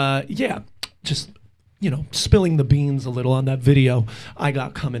 But yeah, just, you know, spilling the beans a little on that video I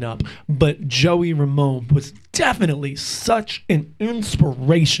got coming up. But Joey Ramone was definitely such an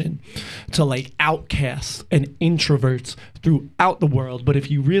inspiration to like outcasts and introverts throughout the world. But if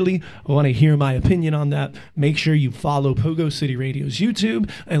you really want to hear my opinion on that, make sure you follow PoGo City Radio's YouTube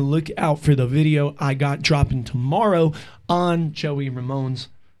and look out for the video I got dropping tomorrow on Joey Ramone's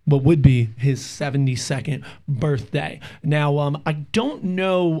what would be his 72nd birthday. Now, I don't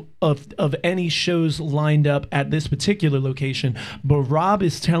know of any shows lined up at this particular location, but Rob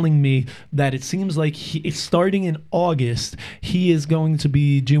is telling me that it seems like it's starting in August. He is going to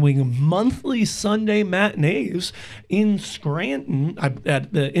be doing monthly Sunday matinees in Scranton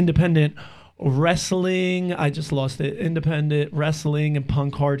at the Independent Wrestling. I just lost it. Independent Wrestling and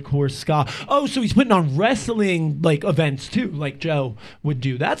Punk Hardcore Ska. Oh, so he's putting on wrestling like events too, like Joe would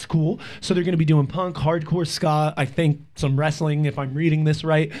do. That's cool. So they're going to be doing Punk Hardcore Ska. I think some wrestling, if I'm reading this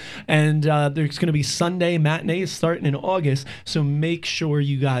right. And there's going to be Sunday matinees starting in August. So make sure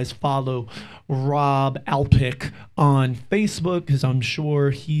you guys follow Rob Alpic on Facebook, because I'm sure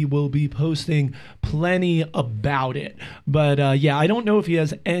he will be posting plenty about it. But yeah, I don't know if he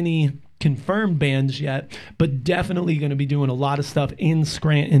has any confirmed bands yet, but definitely going to be doing a lot of stuff in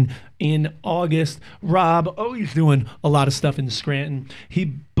Scranton in August. Rob always doing a lot of stuff in Scranton. He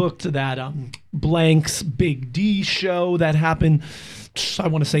booked that Blank's Big D show that happened, I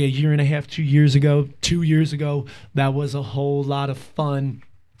want to say a year and a half, 2 years ago. 2 years ago. That was a whole lot of fun.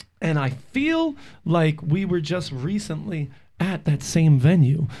 And I feel like we were just recently at that same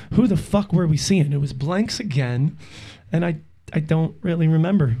venue. Who the fuck were we seeing? It was Blanks again, and I don't really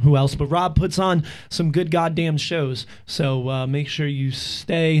remember who else, but Rob puts on some good goddamn shows. So make sure you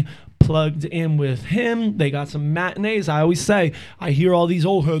stay plugged in with him. They got some matinees. I always say, I hear all these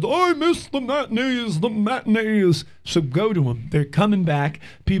old heads, I miss the matinees. So go to them. They're coming back.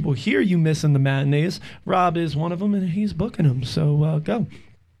 People hear you missing the matinees. Rob is one of them, and he's booking them. So go.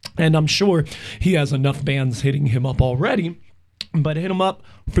 And I'm sure he has enough bands hitting him up already. But hit him up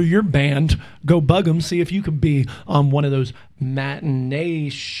for your band. Go bug him. See if you could be on one of those matinee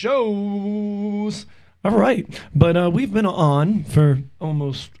shows. All right. But we've been on for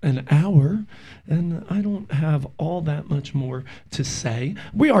almost an hour, and I don't have all that much more to say.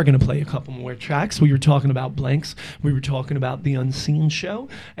 We are going to play a couple more tracks. We were talking about Blanks. We were talking about the Unseen show.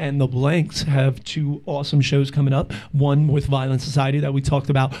 And the Blanks have two awesome shows coming up. One with Violent Society that we talked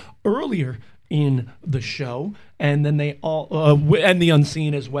about earlier in the show, and then they all and the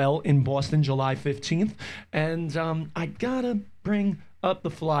Unseen as well in Boston, July 15th. And I gotta bring up the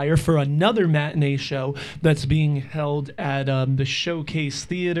flyer for another matinee show that's being held at the Showcase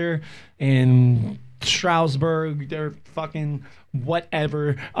Theater in Stroudsburg. They're fucking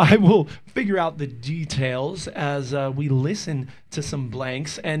whatever. I will figure out the details as we listen to some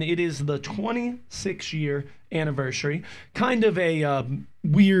Blanks, and it is the 26-year anniversary. Kind of a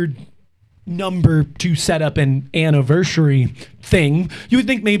weird number to set up an anniversary thing. You would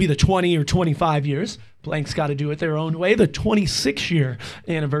think maybe the 20 or 25 years. Blank's got to do it their own way. The 26-year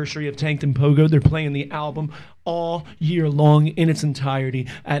anniversary of Tanked and Pogo. They're playing the album all year long in its entirety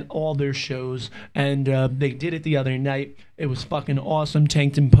at all their shows. And they did it the other night. It was fucking awesome.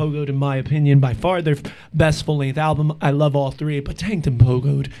 Tanked and Pogoed, in my opinion, by far their best full-length album. I love all three, but Tanked and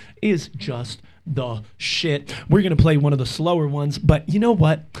Pogoed is just the shit. We're going to play one of the slower ones, but you know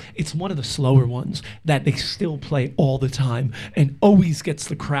what? It's one of the slower ones that they still play all the time and always gets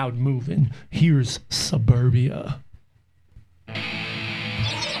the crowd moving. Here's Suburbia.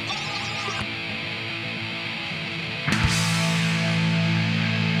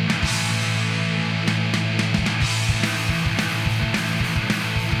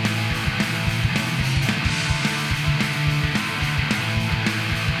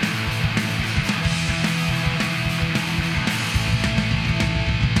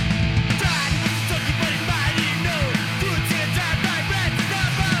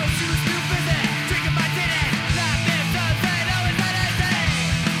 Take my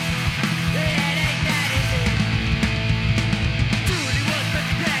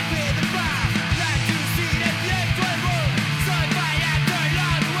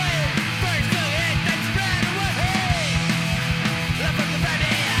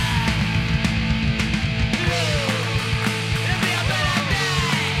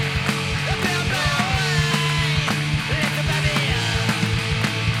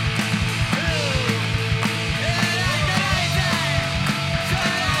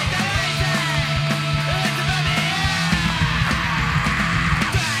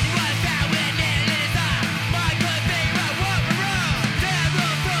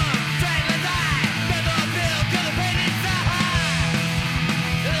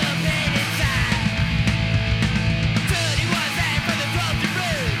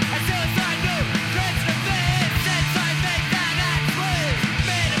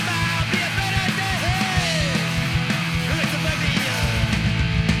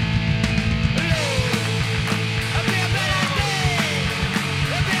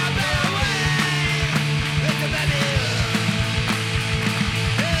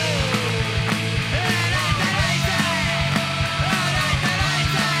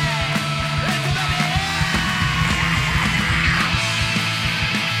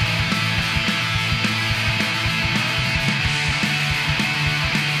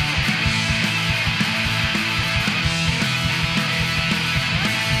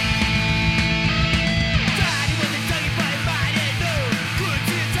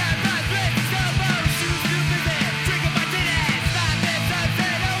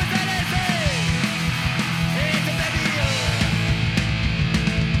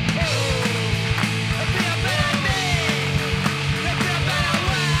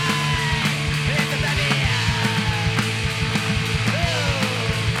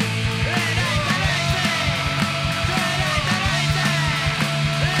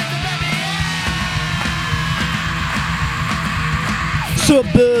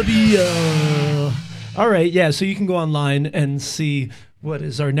Suburbia. All right, yeah, so you can go online and see what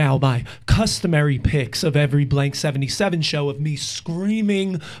is are now my customary pics of every Blank 77 show of me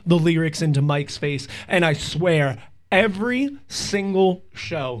screaming the lyrics into Mike's face. And I swear, every single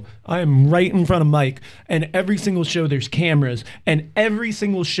show, I am right in front of Mike, and every single show there's cameras, and every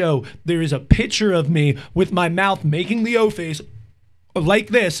single show there is a picture of me with my mouth making the O face like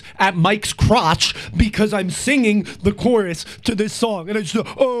this at Mike's crotch because I'm singing the chorus to this song. And it's just,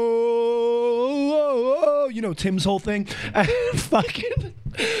 you know, Tim's whole thing. And fucking,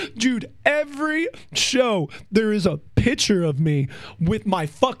 dude, every show there is a picture of me with my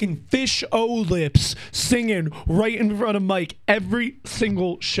fucking fish O lips singing right in front of Mike. Every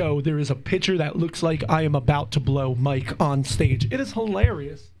single show there is a picture that looks like I am about to blow Mike on stage. It is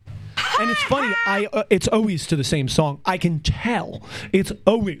hilarious. And it's funny, it's always to the same song. I can tell it's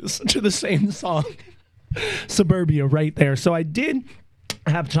always to the same song. Suburbia right there. So I did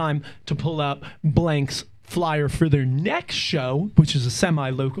have time to pull up Blank's flyer for their next show, which is a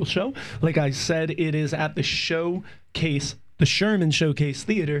semi-local show. Like I said, it is at the Sherman Showcase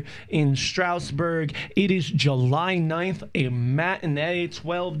Theater in Strasburg. It is July 9th, a matinee,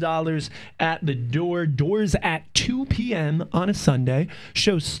 $12 at the door. Doors at 2 p.m. on a Sunday.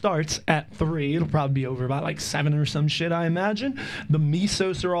 Show starts at 3. It'll probably be over about like 7 or some shit, I imagine. The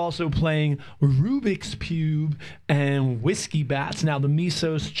Mesos are also playing Rubik's Cube and Whiskey Bats. Now, the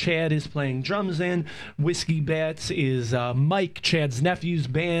Mesos, Chad is playing drums in. Whiskey Bats is Mike, Chad's nephew's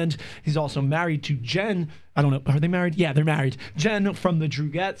band. He's also married to Jen. I don't know. Are they married? Yeah, they're married. Jen from the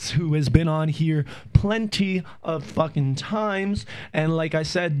Droogettes, who has been on here plenty of fucking times. And like I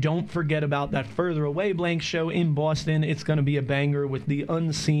said, don't forget about that Further Away Blank show in Boston. It's going to be a banger with The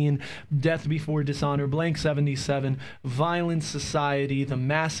Unseen, Death Before Dishonor, Blank 77, Violent Society, The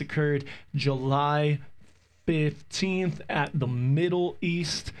Massacred, July 15th at the Middle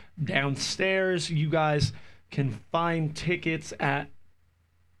East downstairs. You guys can find tickets at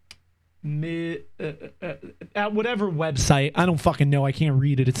whatever website. I don't fucking know. I can't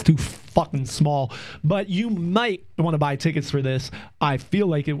read it. It's too fucking small. But you might want to buy tickets for this. I feel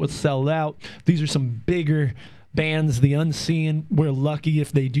like it was sold out. These are some bigger bands. The Unseen, we're lucky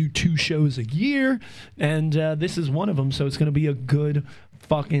if they do 2 shows a year. And this is one of them. So it's going to be a good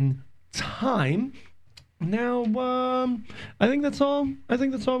fucking time. Now, I think that's all.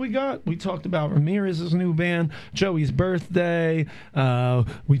 We got. We talked about Ramirez's new band, Joey's birthday.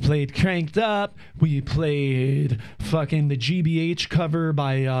 We played Cranked Up. We played fucking the GBH cover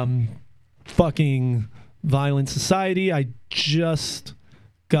by fucking Violent Society. I just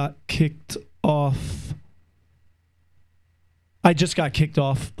got kicked off.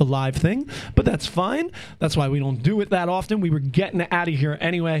 The live thing, but that's fine. That's why we don't do it that often. We were getting out of here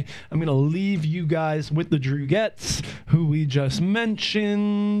anyway. I'm going to leave you guys with the Droogettes, who we just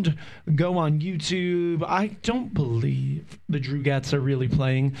mentioned. Go on YouTube. I don't believe the Droogettes are really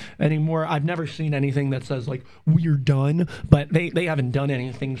playing anymore. I've never seen anything that says, like, we're done, but they haven't done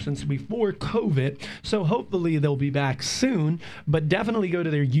anything since before COVID, so hopefully they'll be back soon. But definitely go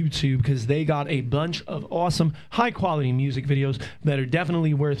to their YouTube because they got a bunch of awesome, high-quality music videos that are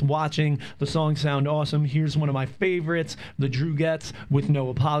definitely worth watching. The songs sound awesome. Here's one of my favorites, the Droogettes with No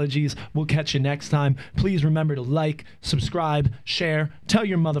Apologies. We'll catch you next time. Please remember to like, subscribe, share, tell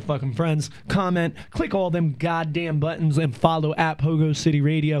your motherfucking friends, comment, click all them goddamn buttons, and follow at PoGo City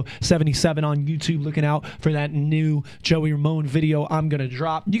Radio 77 on YouTube. Looking out for that new Joey Ramone video I'm gonna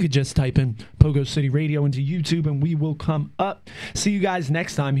drop. You could just type in PoGo City Radio into YouTube and we will come up. See you guys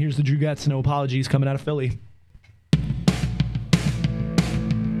next time. Here's the Droogettes, No Apologies, coming out of Philly.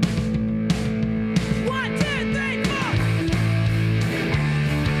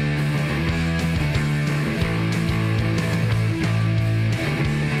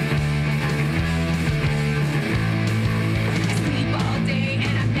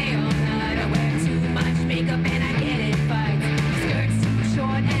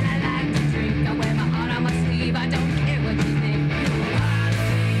 I don't care what you think. No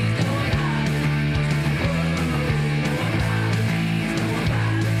apologies, no apologies.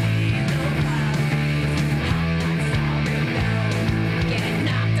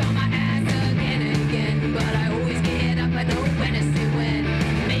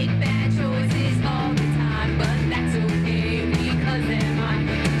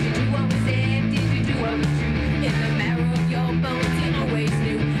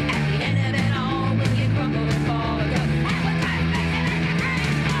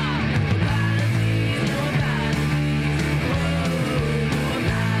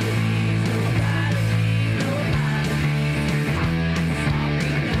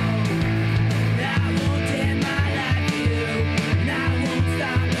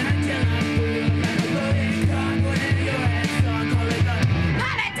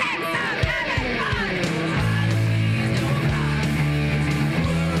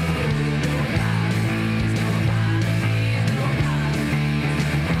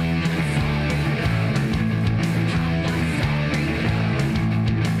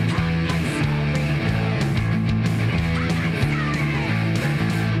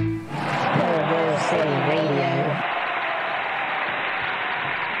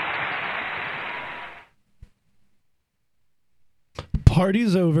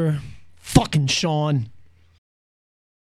 Party's over. Fucking Sean.